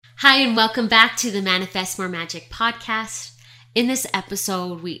Hi, and welcome back to the Manifest More Magic podcast. In this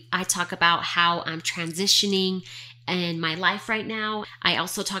episode, I talk about how I'm transitioning in my life right now. I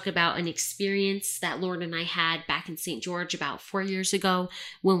also talk about an experience that Lauren and I had back in St. George about 4 years ago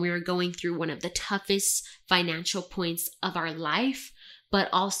when we were going through one of the toughest financial points of our life, but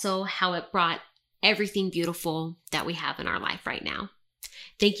also how it brought everything beautiful that we have in our life right now.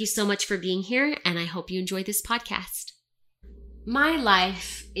 Thank you so much for being here, and I hope you enjoy this podcast. My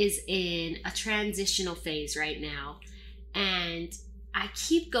life is in a transitional phase right now, and I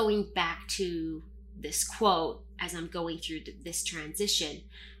keep going back to this quote as I'm going through this transition.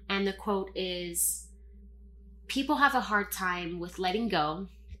 And the quote is, people have a hard time with letting go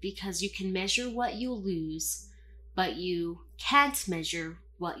because you can measure what you'll lose, but you can't measure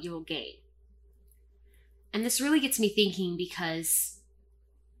what you'll gain. And this really gets me thinking because,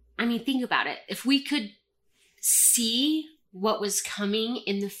 think about it. If we could see what was coming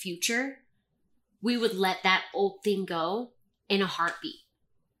in the future, we would let that old thing go in a heartbeat.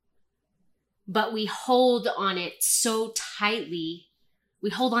 But we hold on it so tightly. We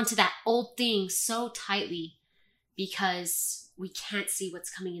hold on to that old thing so tightly because we can't see what's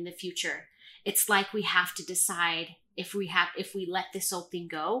coming in the future. It's like we have to decide if we let this old thing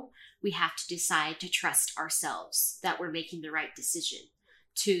go, we have to decide to trust ourselves that we're making the right decision,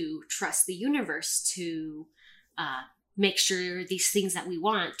 to trust the universe, to make sure these things that we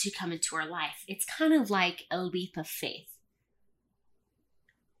want to come into our life. It's kind of like a leap of faith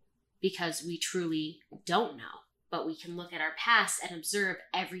because we truly don't know, but we can look at our past and observe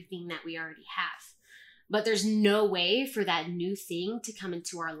everything that we already have. But there's no way for that new thing to come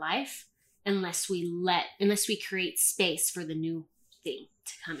into our life unless we create space for the new thing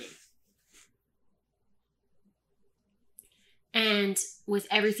to come in. And with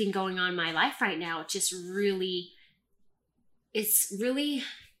everything going on in my life right now, it's really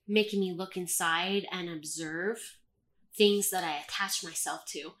making me look inside and observe things that I attach myself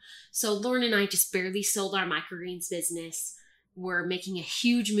to. So Lauren and I just barely sold our microgreens business. We're making a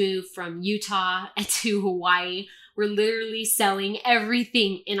huge move from Utah to Hawaii. We're literally selling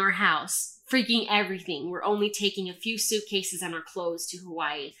everything in our house, freaking everything. We're only taking a few suitcases and our clothes to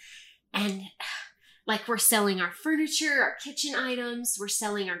Hawaii. And we're selling our furniture, our kitchen items, we're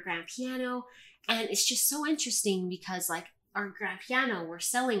selling our grand piano. And it's just so interesting because our grand piano, we're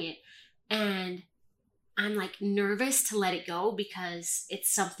selling it, and I'm nervous to let it go because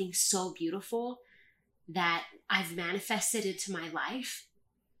it's something so beautiful that I've manifested into my life.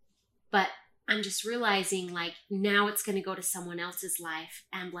 But I'm just realizing now it's going to go to someone else's life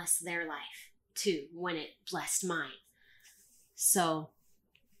and bless their life too when it blessed mine. So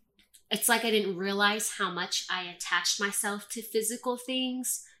it's I didn't realize how much I attached myself to physical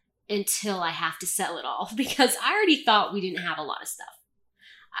things until I have to sell it all, because I already thought we didn't have a lot of stuff.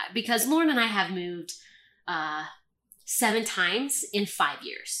 Because Lauren and I have moved 7 times in 5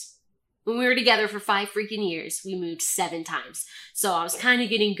 years. When we were together for 5 freaking years, we moved 7 times. So I was kind of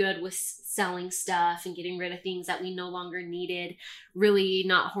getting good with selling stuff and getting rid of things that we no longer needed, really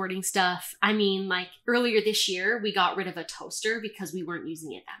not hoarding stuff. Earlier this year, we got rid of a toaster because we weren't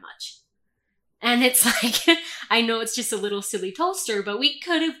using it that much. And it's I know it's just a little silly toaster, but we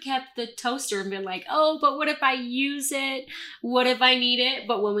could have kept the toaster and been but what if I use it? What if I need it?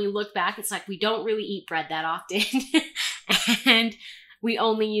 But when we look back, it's we don't really eat bread that often. And we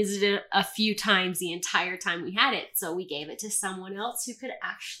only used it a few times the entire time we had it. So we gave it to someone else who could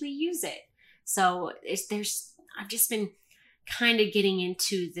actually use it. So I've just been kind of getting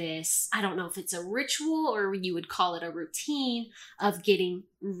into this, I don't know if it's a ritual or you would call it a routine of getting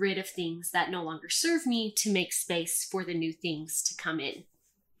rid of things that no longer serve me to make space for the new things to come in.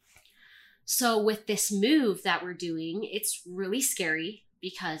 So with this move that we're doing, it's really scary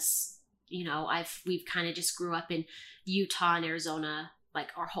because, we've kind of just grew up in Utah and Arizona,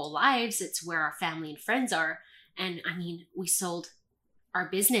 our whole lives. It's where our family and friends are. And we sold our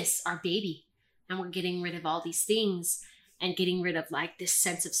business, our baby, and we're getting rid of all these things and getting rid of this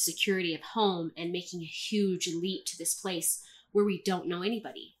sense of security of home and making a huge leap to this place where we don't know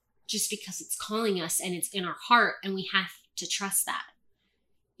anybody just because it's calling us and it's in our heart, and we have to trust that.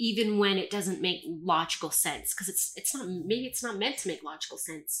 Even when it doesn't make logical sense, because it's not meant to make logical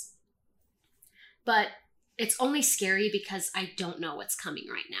sense. But it's only scary because I don't know what's coming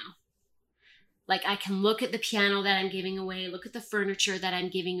right now. I can look at the piano that I'm giving away, look at the furniture that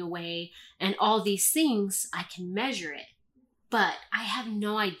I'm giving away, and all these things, I can measure it. But I have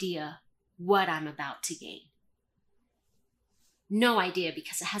no idea what I'm about to gain. No idea,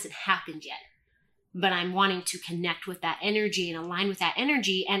 because it hasn't happened yet. But I'm wanting to connect with that energy and align with that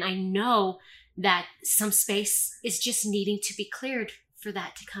energy. And I know that some space is just needing to be cleared for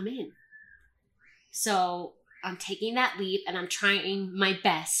that to come in. So I'm taking that leap and I'm trying my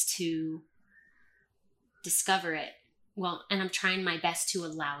best to discover it. Well, and I'm trying my best to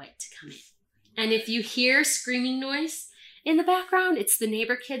allow it to come in. And if you hear screaming noise in the background, it's the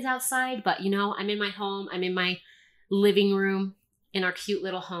neighbor kids outside. But I'm in my home. I'm in my living room in our cute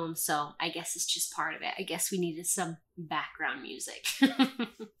little home. So I guess it's just part of it. I guess we needed some background music.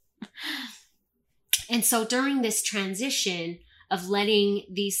 And so during this transition of letting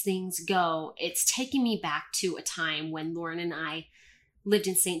these things go, it's taking me back to a time when Lauren and I lived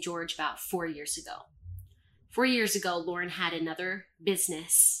in St. George about 4 years ago. 4 years ago, Lauren had another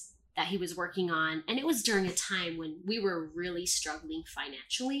business that he was working on. And it was during a time when we were really struggling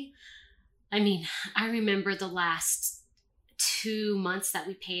financially. I mean, I remember the last 2 months that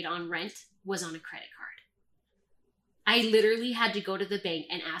we paid on rent was on a credit card. I literally had to go to the bank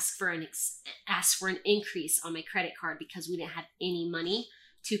and ask for an increase on my credit card because we didn't have any money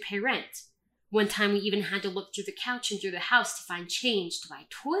to pay rent. One time we even had to look through the couch and through the house to find change to buy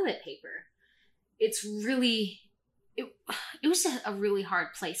toilet paper. It was a really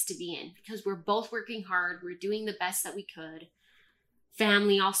hard place to be in because we're both working hard. We're doing the best that we could.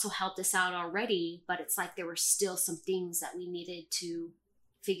 Family also helped us out already, but it's like there were still some things that we needed to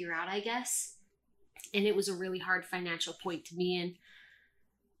figure out, I guess. And it was a really hard financial point to be in.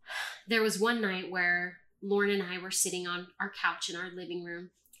 There was one night where Lauren and I were sitting on our couch in our living room,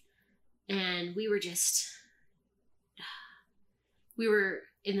 and we were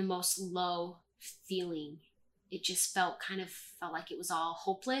in the most low feeling. It just felt like it was all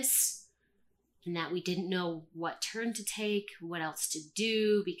hopeless and that we didn't know what turn to take, what else to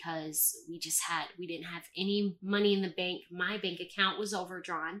do, because we didn't have any money in the bank. My bank account was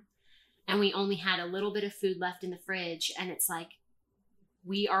overdrawn and we only had a little bit of food left in the fridge. And it's like,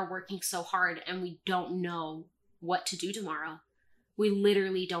 we are working so hard and we don't know what to do tomorrow. We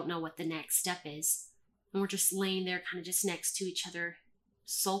literally don't know what the next step is. And we're just laying there kind of just next to each other,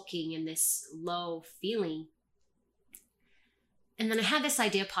 sulking in this low feeling. And then I had this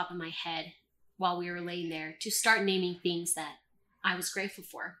idea pop in my head while we were laying there to start naming things that I was grateful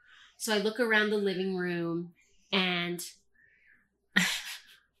for. So I look around the living room and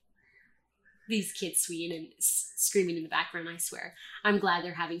these kids screaming in the background, I swear. I'm glad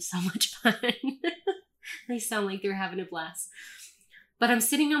they're having so much fun. They sound like they're having a blast. But I'm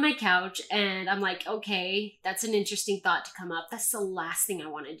sitting on my couch and I'm like, okay, that's an interesting thought to come up. That's the last thing I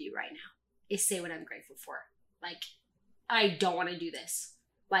want to do right now is say what I'm grateful for. Like, I don't want to do this.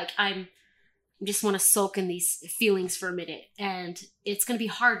 Like, I just want to sulk in these feelings for a minute. And it's going to be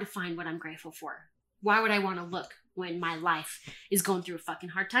hard to find what I'm grateful for. Why would I want to look when my life is going through a fucking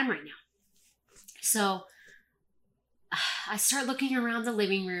hard time right now? So I start looking around the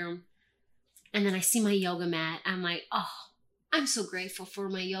living room and then I see my yoga mat. I'm like, oh, I'm so grateful for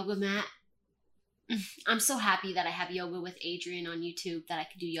my yoga mat. I'm so happy that I have Yoga with Adriene on YouTube, that I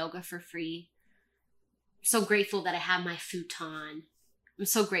can do yoga for free. I'm so grateful that I have my futon. I'm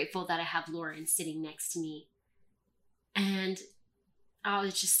so grateful that I have Lauren sitting next to me. And I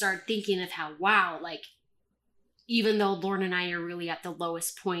just started thinking of how, wow, like, even though Lauren and I are really at the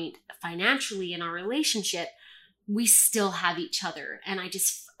lowest point financially in our relationship, we still have each other. And I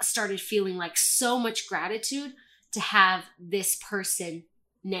just started feeling like so much gratitude to have this person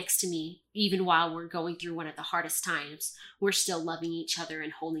next to me, even while we're going through one of the hardest times. We're still loving each other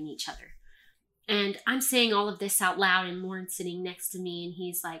and holding each other. And I'm saying all of this out loud and Lauren's sitting next to me and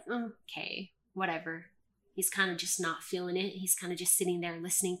he's like, oh, okay, whatever. He's kind of just not feeling it. He's kind of just sitting there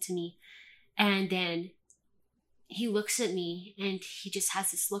listening to me. And then he looks at me and he just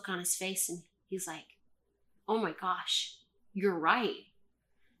has this look on his face and he's like, oh my gosh, you're right.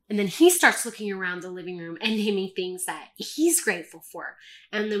 And then he starts looking around the living room and naming things that he's grateful for.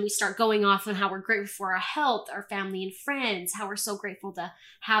 And then we start going off on how we're grateful for our health, our family and friends, how we're so grateful to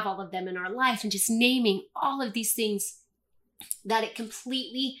have all of them in our life, and just naming all of these things that it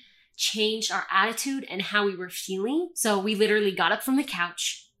completely changed our attitude and how we were feeling. So we literally got up from the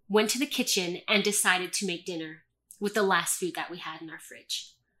couch, went to the kitchen, and decided to make dinner with the last food that we had in our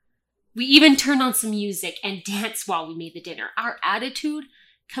fridge. We even turned on some music and danced while we made the dinner. Our attitude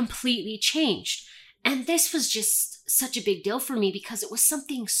completely changed. And this was just such a big deal for me because it was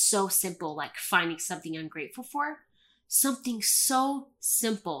something so simple, like finding something I'm grateful for. Something so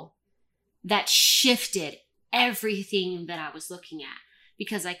simple that shifted everything that I was looking at.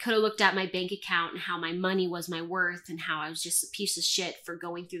 Because I could have looked at my bank account and how my money was my worth and how I was just a piece of shit for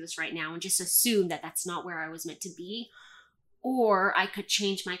going through this right now and just assume that that's not where I was meant to be. Or I could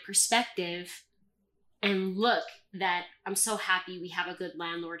change my perspective and look that I'm so happy we have a good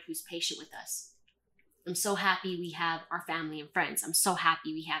landlord who's patient with us. I'm so happy we have our family and friends. I'm so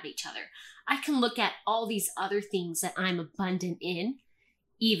happy we have each other. I can look at all these other things that I'm abundant in,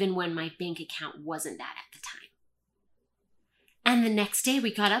 even when my bank account wasn't that at the time. And the next day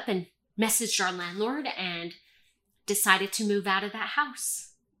we got up and messaged our landlord and decided to move out of that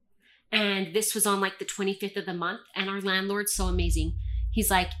house. And this was on like the 25th of the month. And our landlord's so amazing. He's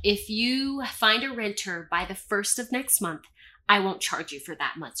like, if you find a renter by the 1st of next month, I won't charge you for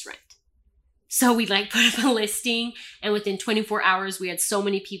that month's rent. So we like put up a listing, and within 24 hours, we had so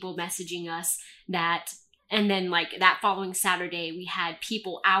many people messaging us that, and then like that following Saturday, we had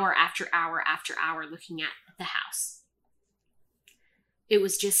people hour after hour after hour looking at the house. It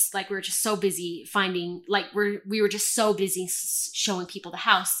was just like, we were just so busy finding, like we were just so busy showing people the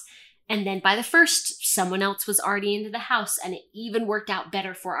house. And then by the 1st, someone else was already into the house, and it even worked out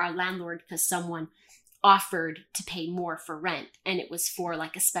better for our landlord because someone offered to pay more for rent. And it was for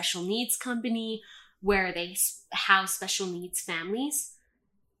like a special needs company where they house special needs families.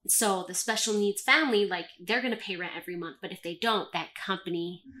 So the special needs family, like they're going to pay rent every month. But if they don't, that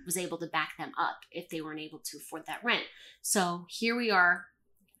company was able to back them up if they weren't able to afford that rent. So here we are,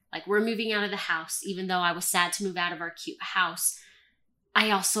 like we're moving out of the house. Even though I was sad to move out of our cute house, I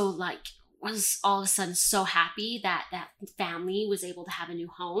also like was all of a sudden so happy that that family was able to have a new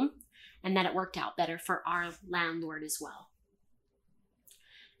home, and that it worked out better for our landlord as well.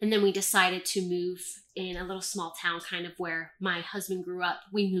 And then we decided to move in a little small town, kind of where my husband grew up.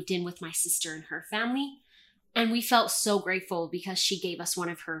 We moved in with my sister and her family. And we felt so grateful because she gave us one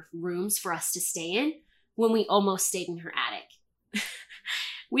of her rooms for us to stay in when we almost stayed in her attic.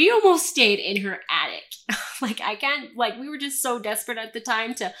 We almost stayed in her attic. We were just so desperate at the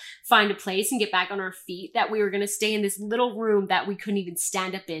time to find a place and get back on our feet that we were going to stay in this little room that we couldn't even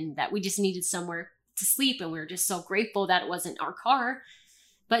stand up in, that we just needed somewhere to sleep. And we were just so grateful that it wasn't our car.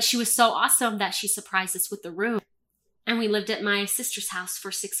 But she was so awesome that she surprised us with the room. And we lived at my sister's house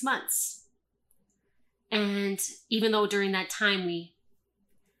for 6 months. And even though during that time,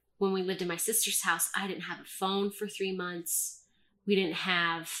 when we lived in my sister's house, I didn't have a phone for 3 months. We didn't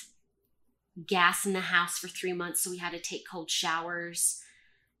have gas in the house for 3 months, so we had to take cold showers.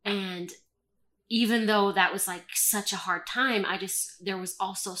 And even though that was like such a hard time, there was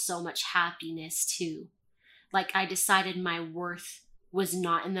also so much happiness too. Like I decided my worth was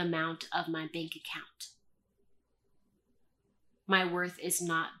not in the amount of my bank account. My worth is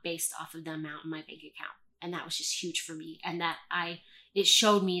not based off of the amount in my bank account. And that was just huge for me. And it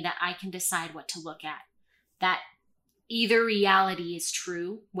showed me that I can decide what to look at. That either reality is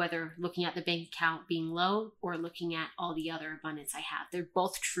true, whether looking at the bank account being low or looking at all the other abundance I have. They're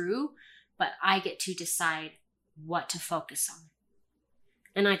both true, but I get to decide what to focus on.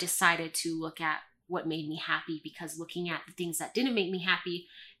 And I decided to look at what made me happy, because looking at the things that didn't make me happy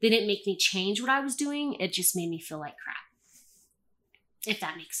didn't make me change what I was doing. It just made me feel like crap, if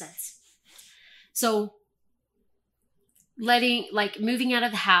that makes sense. So moving out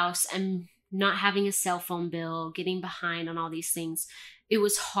of the house and not having a cell phone bill, getting behind on all these things, it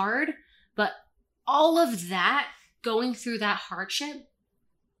was hard. But all of that, going through that hardship,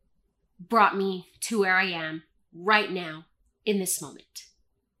 brought me to where I am right now in this moment.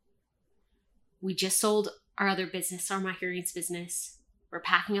 We just sold our other business, our microgreens business. We're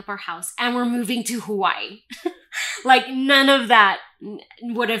packing up our house and we're moving to Hawaii. Like none of that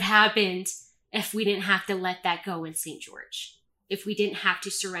would have happened if we didn't have to let that go in St. George. If we didn't have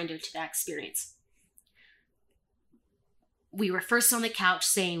to surrender to that experience. We were first on the couch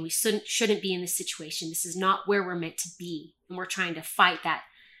saying we shouldn't be in this situation. This is not where we're meant to be. And we're trying to fight that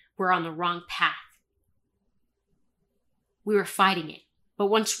we're on the wrong path. We were fighting it. But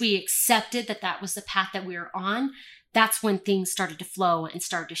once we accepted that that was the path that we were on, that's when things started to flow and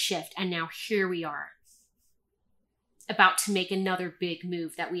started to shift. And now here we are, about to make another big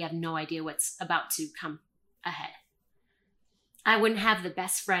move that we have no idea what's about to come ahead. I wouldn't have the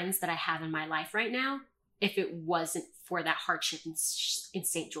best friends that I have in my life right now if it wasn't for that hardship in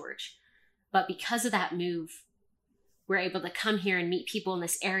St. George. But because of that move, we're able to come here and meet people in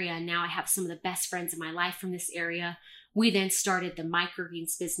this area. And now I have some of the best friends in my life from this area. We then started the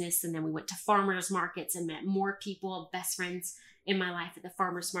microgreens business, and then we went to farmers markets and met more people, best friends in my life at the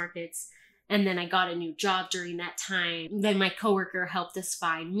farmers markets. And then I got a new job during that time. Then my coworker helped us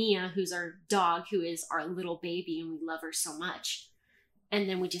find Mia, who's our dog, who is our little baby, and we love her so much. And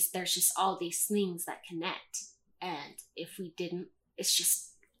then there's just all these things that connect. And if we didn't, it's just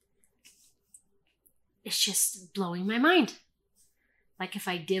blowing my mind. Like if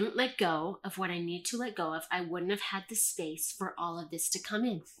I didn't let go of what I need to let go of, I wouldn't have had the space for all of this to come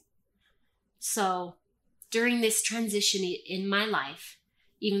in. So during this transition in my life,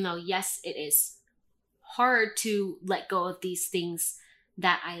 even though, yes, it is hard to let go of these things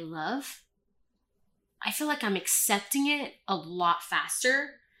that I love, I feel like I'm accepting it a lot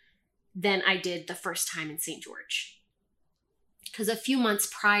faster than I did the first time in St. George. Because a few months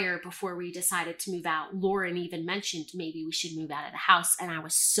prior, before we decided to move out, Lauren even mentioned maybe we should move out of the house. And I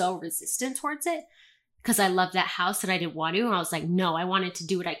was so resistant towards it because I loved that house and I didn't want to. And I was like, no, I wanted to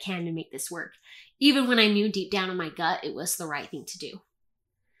do what I can to make this work. Even when I knew deep down in my gut it was the right thing to do.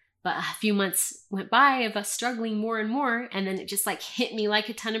 But a few months went by of us struggling more and more. And then it just like hit me like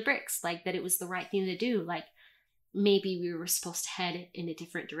a ton of bricks, like that it was the right thing to do. Like maybe we were supposed to head in a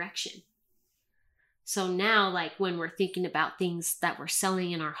different direction. So now, like when we're thinking about things that we're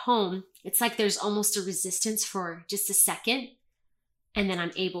selling in our home, it's like there's almost a resistance for just a second. And then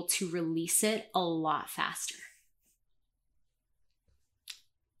I'm able to release it a lot faster.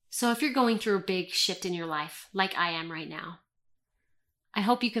 So if you're going through a big shift in your life, like I am right now, I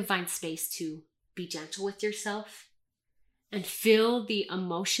hope you can find space to be gentle with yourself and feel the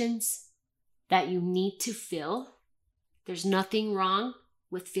emotions that you need to feel. There's nothing wrong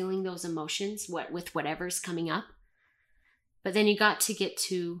with feeling those emotions, with whatever's coming up. But then you got to get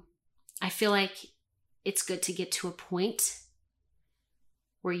to, I feel like it's good to get to a point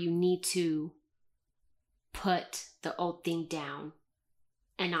where you need to put the old thing down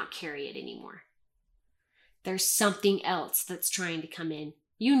and not carry it anymore. There's something else that's trying to come in.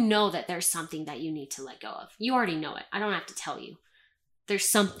 You know that there's something that you need to let go of. You already know it. I don't have to tell you. There's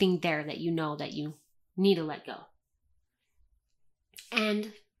something there that you know that you need to let go.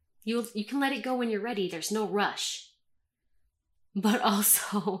 And you can let it go when you're ready. There's no rush. But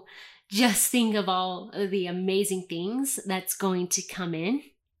also, just think of all of the amazing things that's going to come in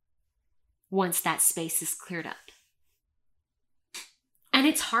once that space is cleared up. And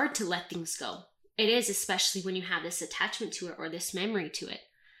it's hard to let things go. It is, especially when you have this attachment to it or this memory to it.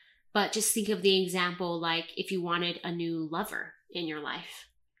 But just think of the example, like if you wanted a new lover in your life,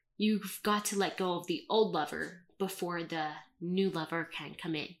 you've got to let go of the old lover before the new lover can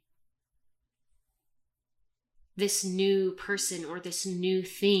come in. This new person or this new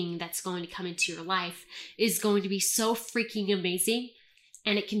thing that's going to come into your life is going to be so freaking amazing,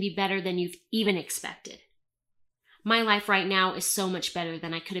 and it can be better than you've even expected. My life right now is so much better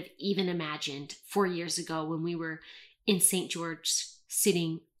than I could have even imagined 4 years ago when we were in St. George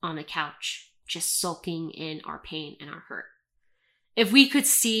sitting on the couch, just sulking in our pain and our hurt. If we could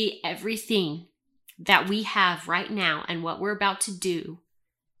see everything that we have right now and what we're about to do,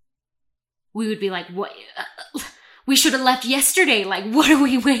 we would be like, what? We should have left yesterday. Like, what are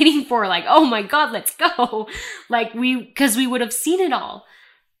we waiting for? Like, oh my God, let's go. Like because we would have seen it all.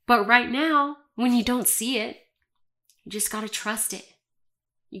 But right now, when you don't see it, you just got to trust it.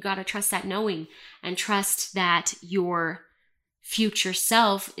 You got to trust that knowing and trust that your future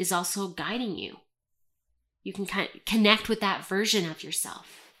self is also guiding you. You can connect with that version of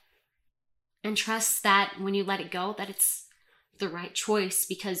yourself and trust that when you let it go, that it's the right choice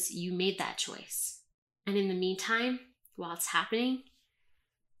because you made that choice. And in the meantime, while it's happening,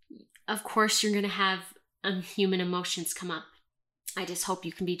 of course, you're going to have human emotions come up. I just hope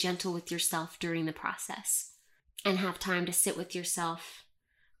you can be gentle with yourself during the process and have time to sit with yourself,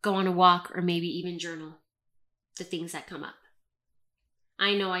 go on a walk, or maybe even journal the things that come up.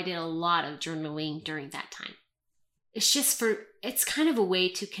 I know I did a lot of journaling during that time. It's kind of a way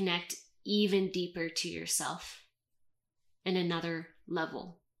to connect even deeper to yourself and another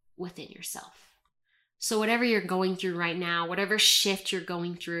level within yourself. So whatever you're going through right now, whatever shift you're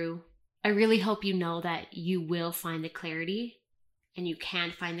going through, I really hope you know that you will find the clarity and you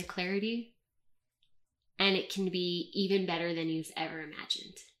can find the clarity, and it can be even better than you've ever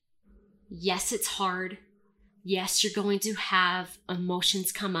imagined. Yes, it's hard. Yes, you're going to have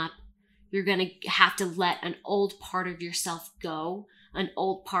emotions come up. You're going to have to let an old part of yourself go. An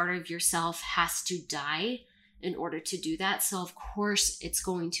old part of yourself has to die in order to do that. So of course it's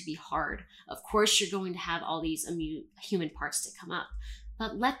going to be hard. Of course you're going to have all these human parts to come up,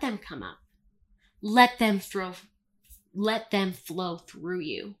 but let them come up. Let them flow through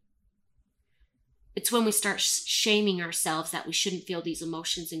you. It's when we start shaming ourselves that we shouldn't feel these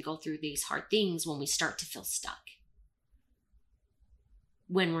emotions and go through these hard things when we start to feel stuck,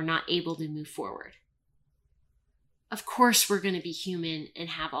 when we're not able to move forward. Of course, we're going to be human and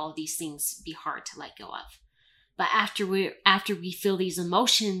have all these things be hard to let go of. But after we feel these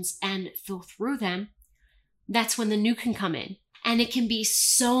emotions and feel through them, that's when the new can come in. And it can be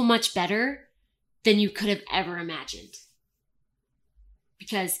so much better than you could have ever imagined.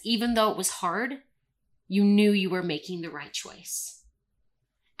 Because even though it was hard, you knew you were making the right choice.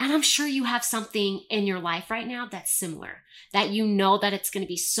 And I'm sure you have something in your life right now that's similar, that you know that it's going to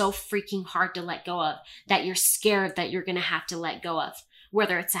be so freaking hard to let go of, that you're scared that you're going to have to let go of,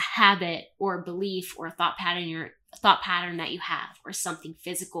 whether it's a habit or a belief or a thought pattern that you have, or something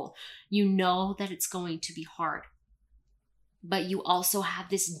physical. You know that it's going to be hard, but you also have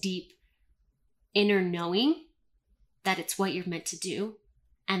this deep inner knowing that it's what you're meant to do,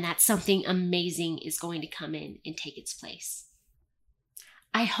 and that something amazing is going to come in and take its place.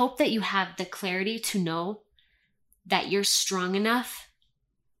 I hope that you have the clarity to know that you're strong enough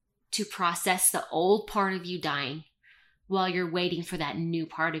to process the old part of you dying while you're waiting for that new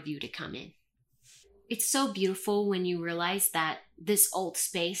part of you to come in. It's so beautiful when you realize that this old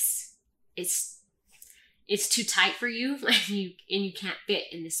space is too tight for you, and you can't fit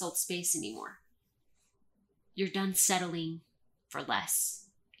in this old space anymore. You're done settling for less.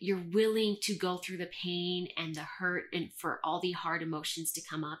 You're willing to go through the pain and the hurt and for all the hard emotions to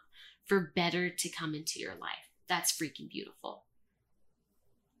come up for better to come into your life. That's freaking beautiful.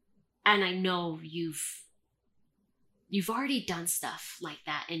 And I know you've already done stuff like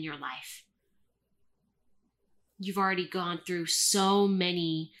that in your life. You've already gone through so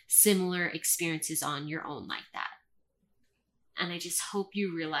many similar experiences on your own like that. And I just hope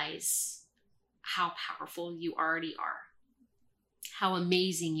you realize how powerful you already are. How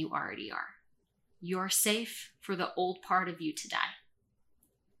amazing you already are. You're safe for the old part of you to die.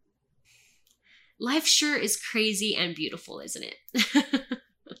 Life sure is crazy and beautiful, isn't it?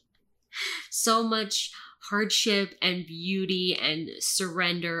 So much hardship and beauty and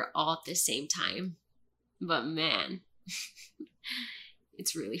surrender all at the same time. But man,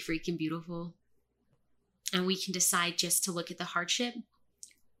 it's really freaking beautiful. And we can decide just to look at the hardship,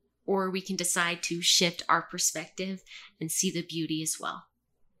 or we can decide to shift our perspective and see the beauty as well.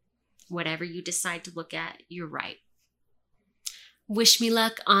 Whatever you decide to look at, you're right. Wish me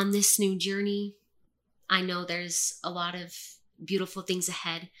luck on this new journey. I know there's a lot of beautiful things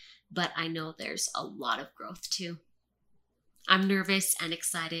ahead, but I know there's a lot of growth too. I'm nervous and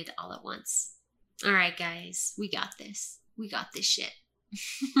excited all at once. All right, guys, we got this. We got this shit.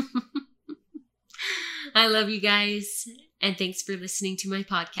 I love you guys, and thanks for listening to my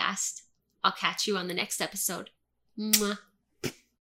podcast. I'll catch you on the next episode. Mwah.